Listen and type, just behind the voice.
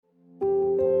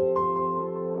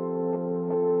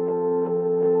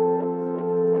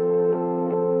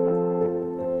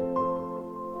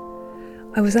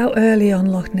I was out early on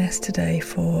Loch Ness today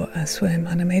for a swim,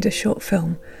 and I made a short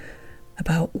film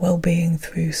about well-being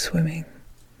through swimming.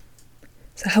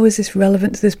 So how is this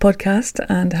relevant to this podcast,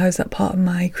 and how is that part of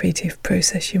my creative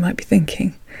process, you might be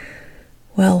thinking?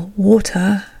 Well,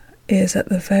 water is at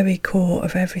the very core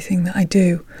of everything that I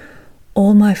do.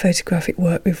 All my photographic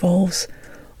work revolves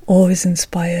or is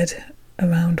inspired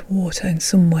around water in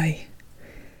some way.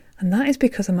 And that is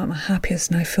because I'm at my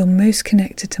happiest and I feel most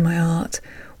connected to my art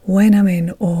when I'm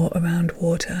in or around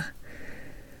water.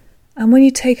 And when you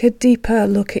take a deeper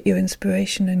look at your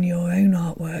inspiration and your own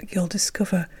artwork, you'll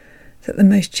discover that the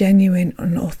most genuine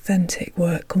and authentic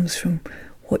work comes from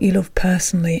what you love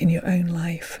personally in your own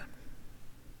life.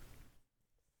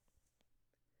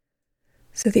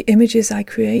 So the images I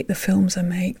create, the films I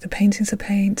make, the paintings I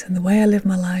paint, and the way I live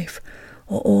my life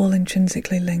are all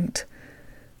intrinsically linked,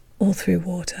 all through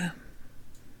water.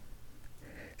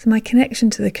 So my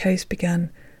connection to the coast began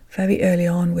very early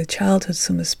on with childhood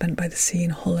summers spent by the sea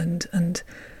in Holland, and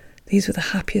these were the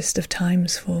happiest of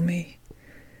times for me.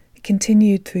 It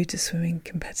continued through to swimming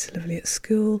competitively at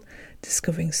school,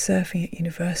 discovering surfing at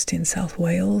university in South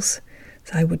Wales.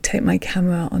 So I would take my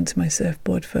camera onto my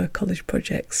surfboard for college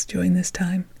projects during this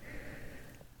time.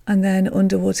 And then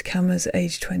underwater cameras at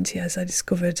age 20 as I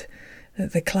discovered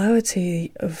the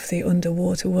clarity of the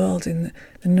underwater world in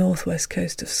the northwest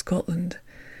coast of Scotland.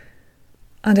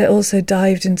 And I also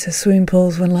dived into swimming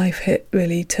pools when life hit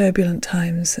really turbulent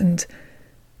times, and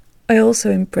I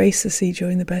also embraced the sea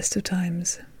during the best of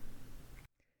times.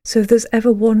 So if there's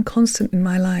ever one constant in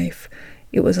my life,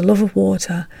 it was a love of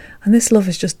water, and this love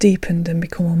has just deepened and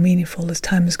become more meaningful as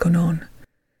time has gone on.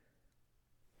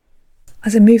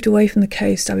 As I moved away from the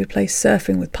coast, I replaced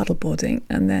surfing with paddleboarding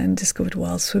and then discovered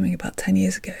wild swimming about 10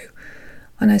 years ago.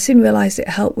 And I soon realised it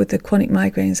helped with the chronic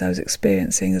migraines I was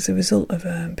experiencing as a result of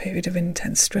a period of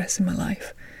intense stress in my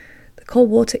life. The cold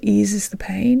water eases the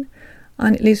pain,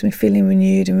 and it leaves me feeling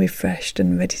renewed and refreshed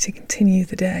and ready to continue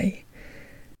the day.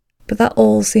 But that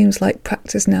all seems like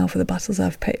practice now for the battles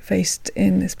I've faced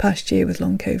in this past year with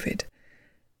long COVID.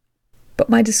 But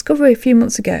my discovery a few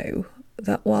months ago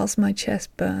that whilst my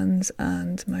chest burns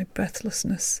and my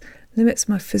breathlessness limits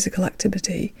my physical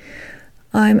activity,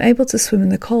 I'm able to swim in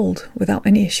the cold without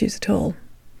any issues at all.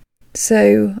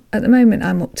 So at the moment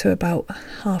I'm up to about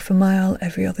half a mile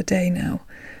every other day now,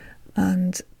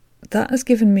 and that has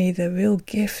given me the real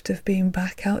gift of being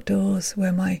back outdoors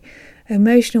where my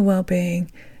emotional well-being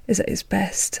is at its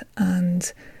best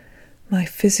and my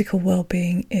physical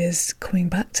well-being is coming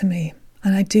back to me.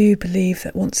 And I do believe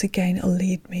that once again it'll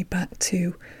lead me back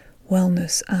to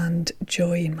wellness and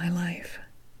joy in my life.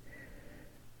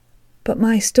 But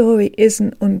my story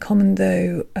isn't uncommon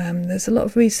though. There's a lot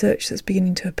of research that's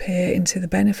beginning to appear into the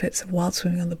benefits of wild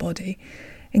swimming on the body,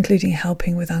 including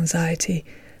helping with anxiety,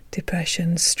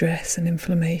 depression, stress and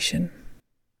inflammation.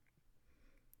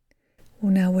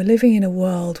 Well, now we're living in a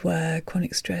world where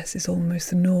chronic stress is almost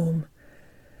the norm,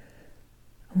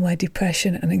 and where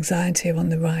depression and anxiety are on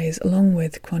the rise along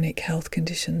with chronic health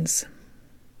conditions.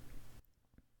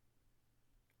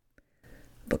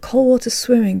 But cold water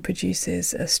swimming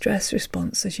produces a stress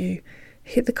response as you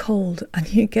hit the cold,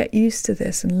 and you get used to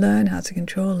this and learn how to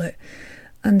control it,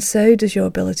 and so does your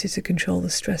ability to control the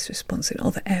stress response in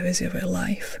other areas of your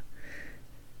life.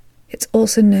 It's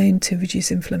also known to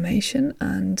reduce inflammation,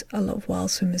 and a lot of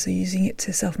wild swimmers are using it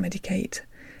to self-medicate.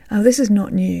 Now, this is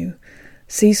not new.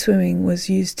 Sea swimming was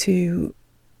used to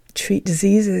treat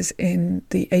diseases in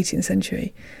the 18th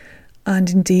century,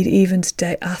 and indeed even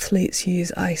today athletes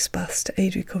use ice baths to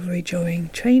aid recovery during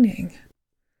training.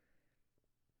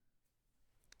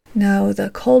 Now,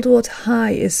 the cold water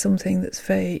high is something that's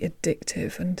very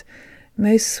addictive, and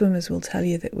most swimmers will tell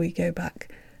you that we go back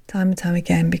time and time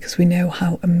again because we know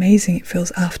how amazing it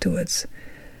feels afterwards.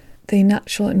 The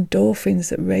natural endorphins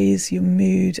that raise your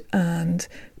mood and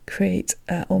create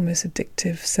an almost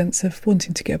addictive sense of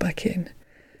wanting to go back in.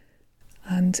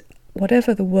 And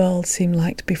whatever the world seemed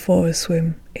like before a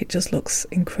swim, it just looks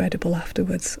incredible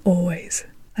afterwards, always.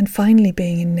 And finally,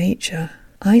 being in nature,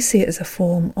 I see it as a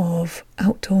form of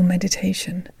outdoor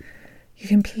meditation. You're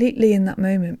completely in that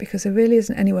moment because there really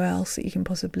isn't anywhere else that you can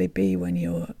possibly be when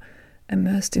you're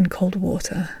immersed in cold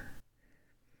water.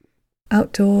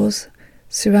 Outdoors,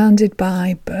 surrounded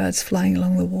by birds flying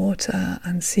along the water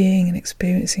and seeing and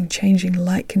experiencing changing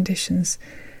light conditions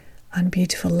and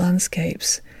beautiful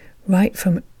landscapes right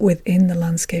from within the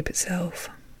landscape itself.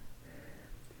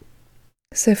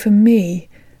 So for me,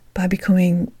 by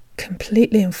becoming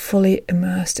completely and fully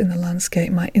immersed in the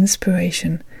landscape, my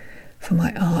inspiration for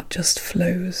my art just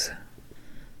flows.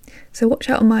 So watch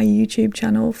out on my YouTube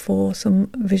channel for some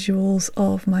visuals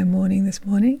of my morning this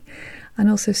morning. And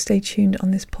also stay tuned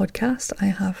on this podcast. I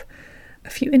have a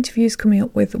few interviews coming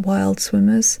up with wild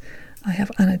swimmers. I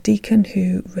have Anna Deacon,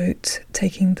 who wrote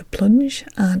Taking the Plunge,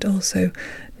 and also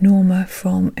Norma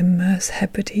from Immerse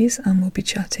Hebrides, and we'll be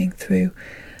chatting through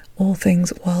all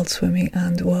things wild swimming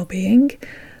and well-being.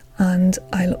 And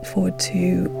I look forward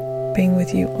to being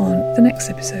with you on the next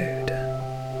episode.